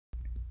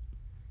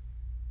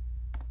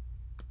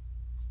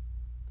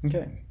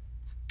Okay,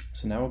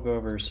 so now we'll go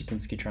over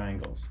Sierpinski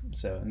triangles.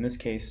 So in this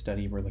case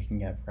study, we're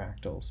looking at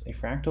fractals. A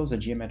fractal is a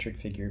geometric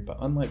figure, but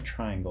unlike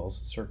triangles,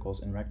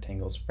 circles, and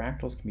rectangles,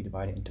 fractals can be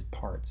divided into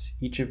parts,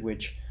 each of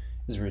which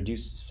is a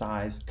reduced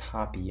sized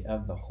copy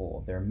of the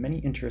whole. There are many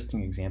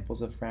interesting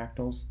examples of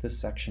fractals. This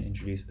section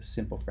introduces a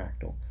simple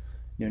fractal,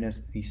 known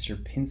as the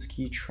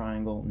Sierpinski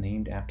triangle,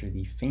 named after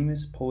the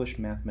famous Polish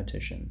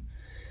mathematician.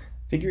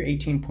 Figure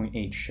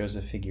 18.8 shows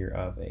a figure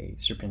of a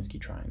Sierpinski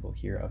triangle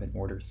here of an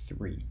order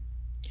 3.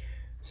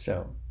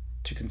 So,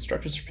 to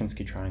construct a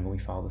Sierpinski triangle, we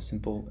follow the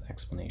simple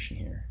explanation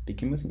here.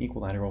 Begin with an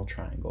equilateral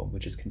triangle,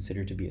 which is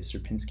considered to be a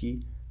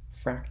Sierpinski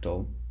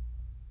fractal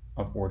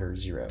of order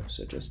 0,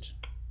 so just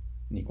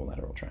an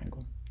equilateral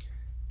triangle.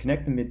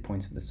 Connect the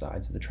midpoints of the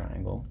sides of the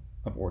triangle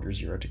of order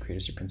 0 to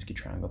create a Sierpinski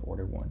triangle of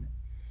order 1.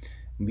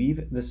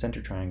 Leave the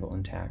center triangle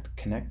intact.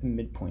 Connect the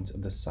midpoints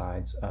of the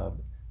sides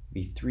of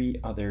the 3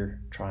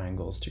 other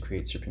triangles to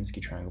create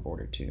Sierpinski triangle of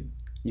order 2.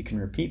 You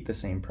can repeat the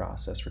same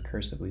process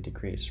recursively to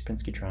create a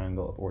Sierpinski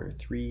triangle of order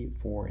 3,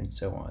 4, and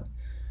so on.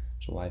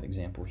 There's a live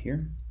example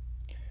here.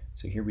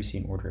 So here we see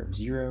an order of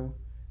 0,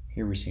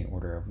 here we see an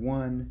order of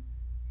 1,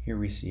 here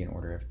we see an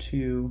order of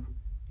 2,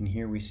 and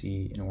here we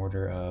see an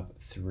order of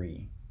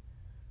 3.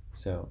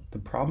 So the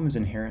problem is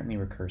inherently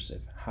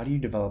recursive. How do you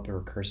develop a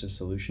recursive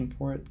solution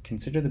for it?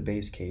 Consider the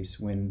base case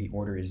when the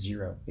order is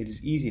 0. It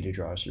is easy to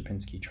draw a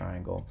Sierpinski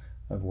triangle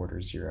of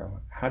order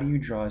 0. How do you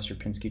draw a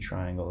Sierpinski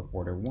triangle of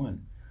order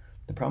 1?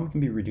 The problem can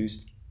be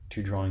reduced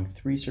to drawing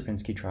 3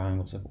 Sierpinski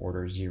triangles of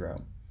order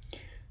 0.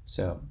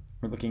 So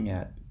we're looking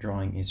at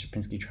drawing a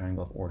Sierpinski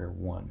triangle of order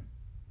 1.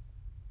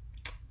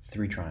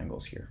 3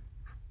 triangles here.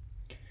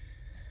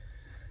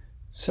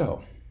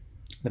 So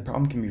the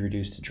problem can be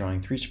reduced to drawing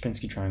 3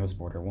 Sierpinski triangles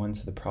of order 1,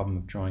 so the problem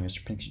of drawing a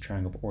Sierpinski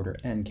triangle of order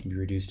n can be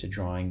reduced to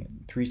drawing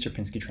 3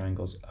 Sierpinski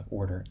triangles of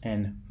order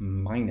n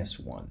minus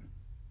 1.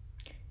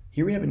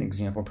 Here we have an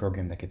example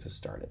program that gets us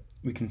started.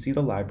 We can see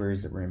the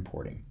libraries that we're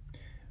importing.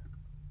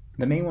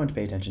 The main one to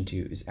pay attention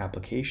to is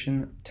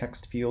application,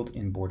 text field,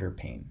 and border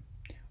pane.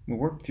 We'll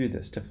work through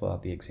this to fill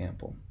out the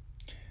example.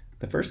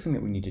 The first thing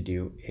that we need to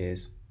do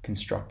is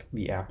construct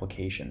the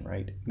application,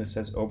 right? This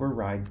says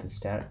override the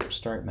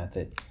start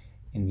method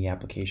in the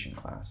application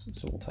class.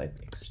 So we'll type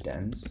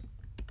extends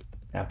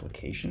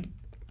application.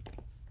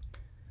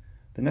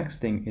 The next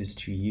thing is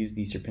to use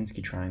the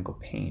Sierpinski triangle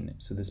pane.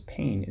 So this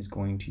pane is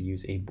going to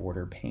use a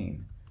border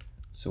pane.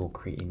 So we'll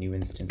create a new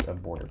instance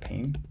of border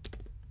pane.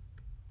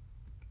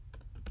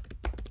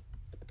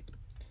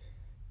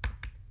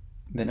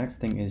 The next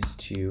thing is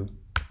to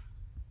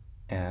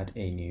add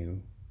a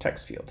new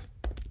text field.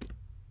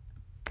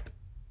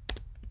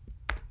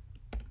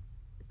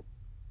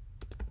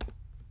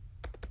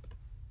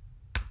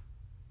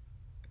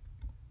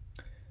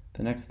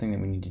 The next thing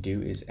that we need to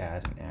do is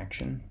add an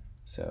action.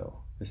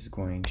 So this is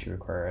going to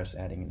require us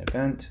adding an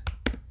event,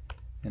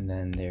 and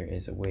then there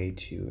is a way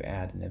to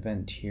add an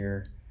event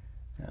here.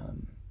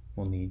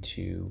 We'll need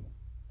to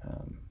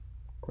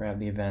grab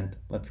the event.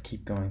 Let's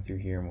keep going through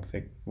here, and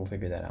we'll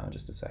figure that out in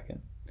just a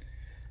second.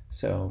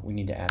 So we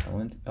need to add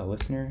a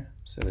listener.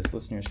 So this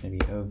listener is going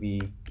to be ov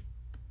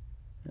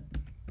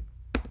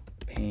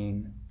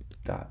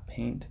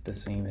pane.paint, the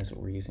same as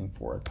what we're using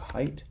for the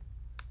height.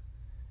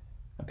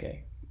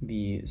 Okay,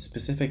 the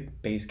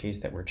specific base case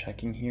that we're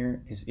checking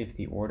here is if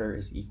the order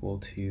is equal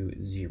to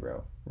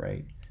 0,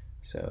 right?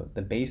 So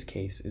the base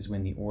case is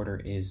when the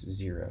order is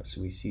 0. So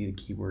we see the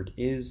keyword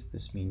is,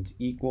 this means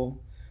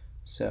equal.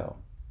 So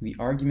the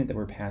argument that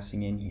we're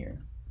passing in here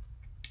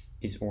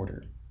is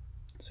order.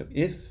 So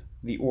if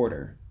the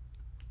order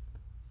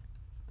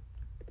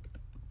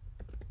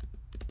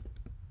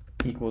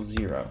equals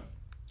 0,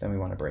 then we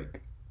want to break.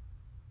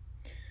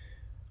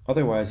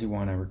 Otherwise, we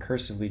want to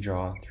recursively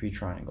draw 3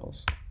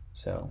 triangles.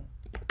 So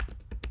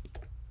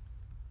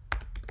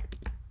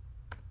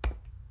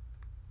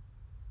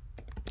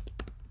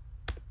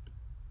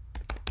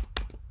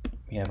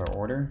we have our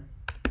order,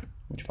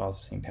 which follows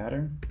the same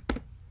pattern.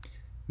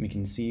 We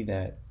can see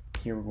that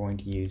here we're going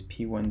to use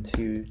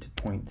P12 to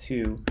point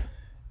 2,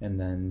 and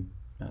then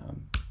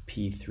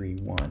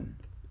P31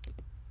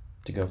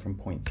 to go from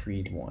point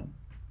 3 to 1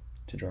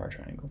 to draw our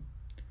triangle.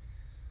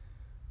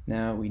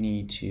 Now we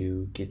need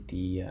to get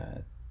the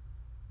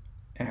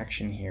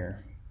action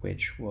here,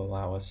 which will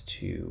allow us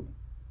to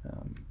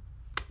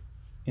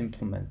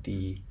implement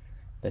the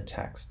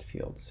text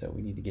field. So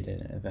we need to get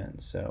an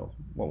event. So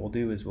what we'll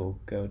do is we'll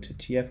go to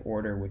tf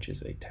order, which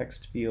is a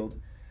text field.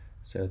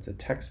 So it's a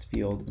text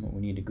field, and what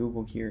we need to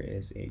Google here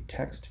is a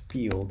text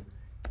field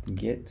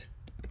get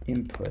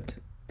input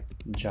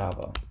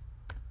Java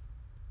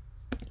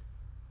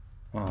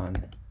on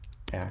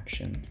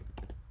action.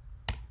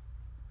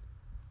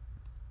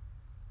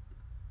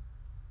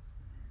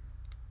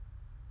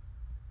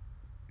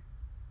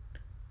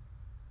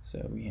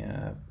 So we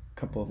have a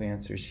couple of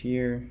answers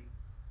here.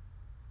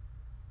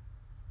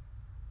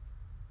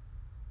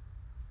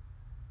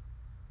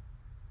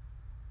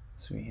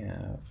 So we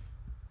have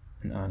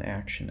an on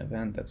action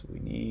event, that's what we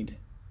need,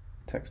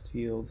 text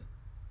field.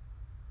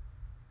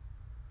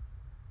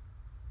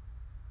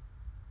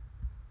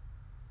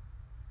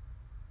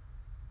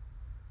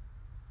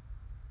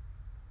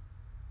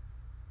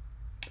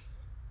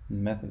 The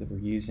method that we're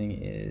using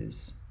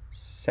is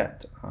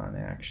set on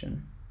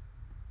action.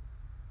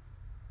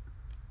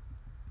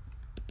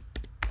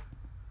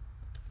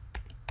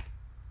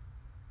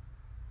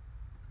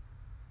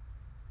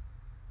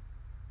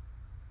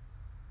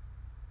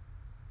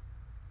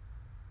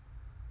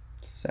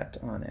 Set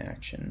on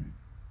action.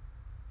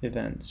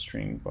 Event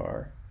string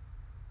var.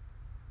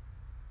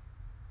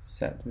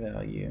 Set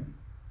value.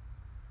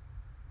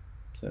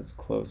 So it's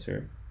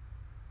closer.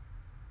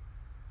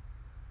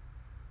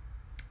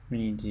 We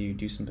need to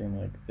do something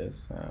like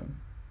this.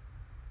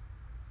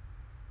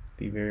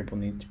 The variable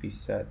needs to be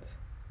set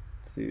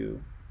to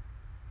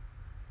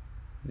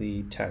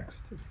the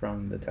text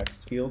from the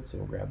text field, so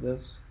we'll grab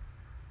this.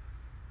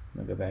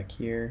 We'll go back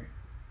here,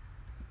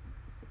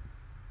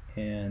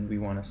 and we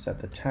want to set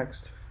the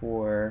text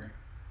for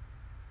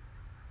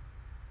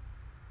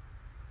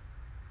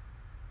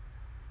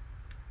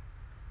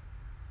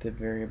the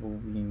variable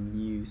being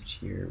used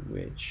here,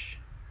 which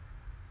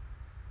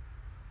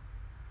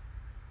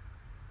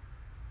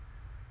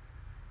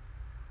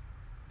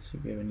see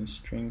if we have any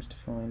strings to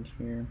find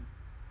here.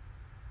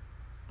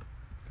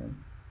 Okay.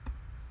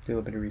 Do a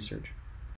little bit of research.